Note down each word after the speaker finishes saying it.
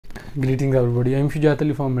Greetings everybody, I am Shujat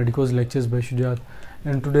Ali from Medico's Lectures by Shujat,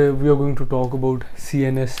 and today we are going to talk about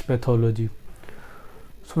CNS pathology.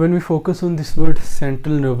 So when we focus on this word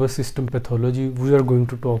central nervous system pathology, we are going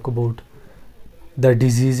to talk about the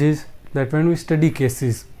diseases that when we study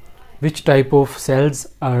cases, which type of cells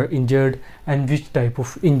are injured and which type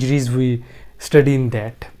of injuries we study in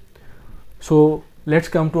that. So let's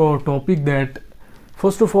come to our topic. That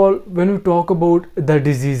first of all, when we talk about the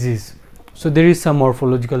diseases, so there is some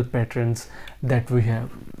morphological patterns that we have.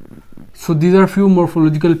 So these are few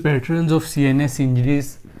morphological patterns of CNS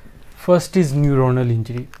injuries. First is neuronal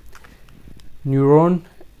injury. Neuron,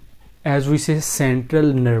 as we say,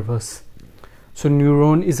 central nervous. So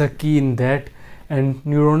neuron is a key in that, and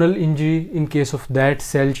neuronal injury, in case of that,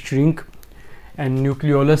 cells shrink and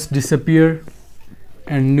nucleolus disappear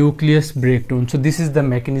and nucleus breakdown. So this is the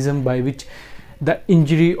mechanism by which the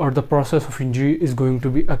injury or the process of injury is going to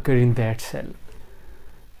be occur in that cell.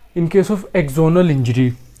 In case of axonal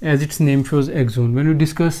injury, as its name shows, axon, when we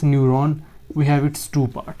discuss neuron, we have its two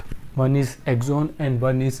parts. One is axon and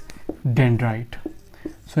one is dendrite.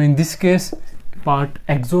 So in this case,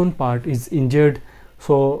 axon part is injured.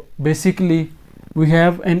 So basically we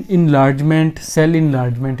have an enlargement, cell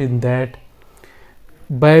enlargement in that,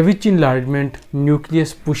 by which enlargement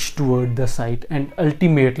nucleus push toward the site, and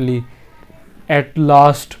ultimately at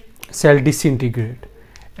last cell disintegrate,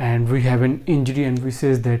 and we have an injury, and we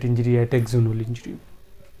say that injury at axonal injury.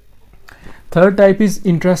 Third type is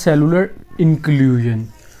intracellular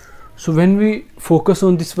inclusion. So when we focus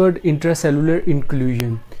on this word intracellular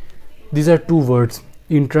inclusion, these are two words.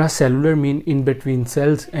 Intracellular mean in between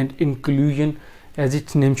cells, and inclusion, as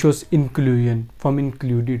its name shows, inclusion, from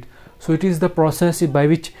included. So it is the process by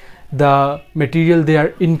which the material they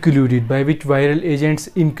are included, by which viral agents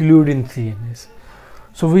include in CNS.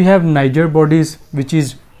 So we have Niger bodies, which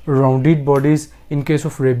is rounded bodies. In case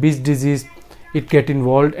of rabies disease, it get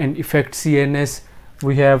involved and affect CNS.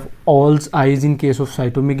 We have owl's eyes in case of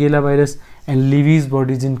cytomegalovirus, and Levy's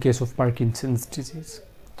bodies in case of Parkinson's disease.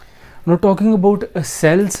 Now talking about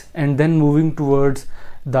cells and then moving towards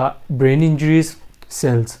the brain injuries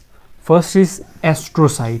cells. First is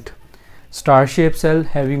astrocyte, star-shaped cell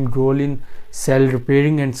having role in cell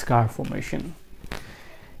repairing and scar formation.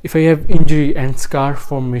 If I have injury and scar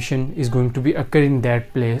formation is going to be occur in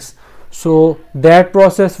that place, so that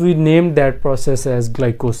process, we named that process as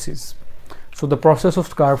glycosis. So the process of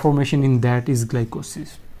scar formation in that is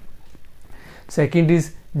glycosis. Second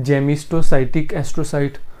is gemistocytic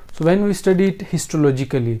astrocyte. So when we study it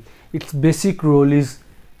histologically, its basic role is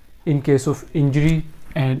in case of injury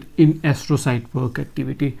and in astrocyte work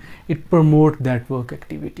activity. It promotes that work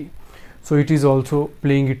activity. So it is also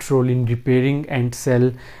playing its role in repairing and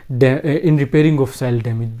in repairing of cell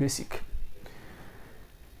damage basic.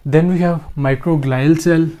 Then we have microglial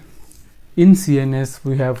cell. In CNS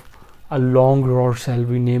we have a long rod cell,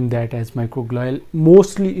 we name that as microglial,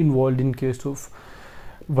 mostly involved in case of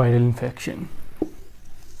viral infection.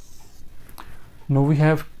 Now we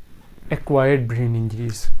have acquired brain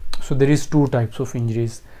injuries. So there is two types of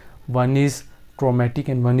injuries. One is traumatic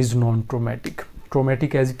and one is non-traumatic.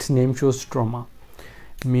 Traumatic, as its name shows, trauma,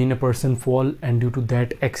 mean a person fall, and due to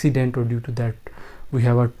that accident or due to that we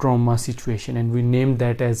have a trauma situation, and we name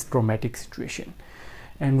that as traumatic situation.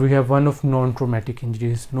 And we have one of non-traumatic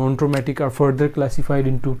injuries. Non-traumatic are further classified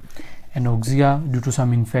into anoxia, due to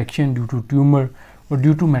some infection, due to tumor, or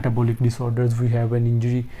due to metabolic disorders. We have an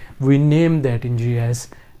injury, we name that injury as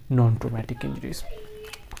non-traumatic injuries.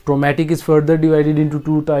 Traumatic is further divided into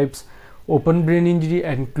two types: open brain injury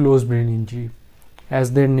and closed brain injury.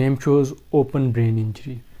 As their name shows, open brain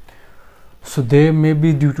injury. So they may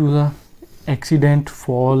be due to the accident,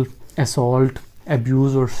 fall, assault,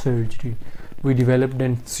 abuse, or surgery. We developed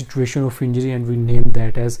a situation of injury and we name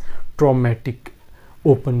that as traumatic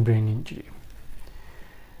open brain injury.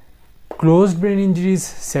 Closed brain injury is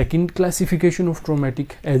second classification of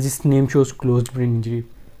traumatic, as its name shows, closed brain injury.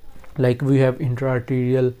 Like we have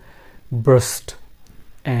intraarterial burst,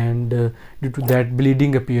 and due to that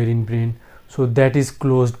bleeding appear in brain. So that is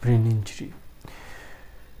closed brain injury.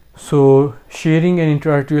 So sharing and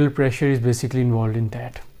intraarterial pressure is basically involved in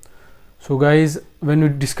that. So guys, when we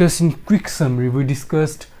discuss in quick summary, we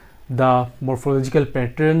discussed the morphological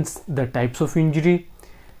patterns, the types of injury,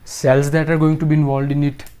 cells that are going to be involved in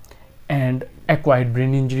it, and acquired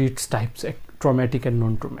brain injury, its types, traumatic and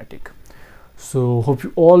non-traumatic. So hope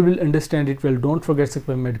you all will understand it well. Don't forget to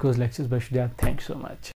subscribe Medico's Lectures by Shujat. Thanks so much.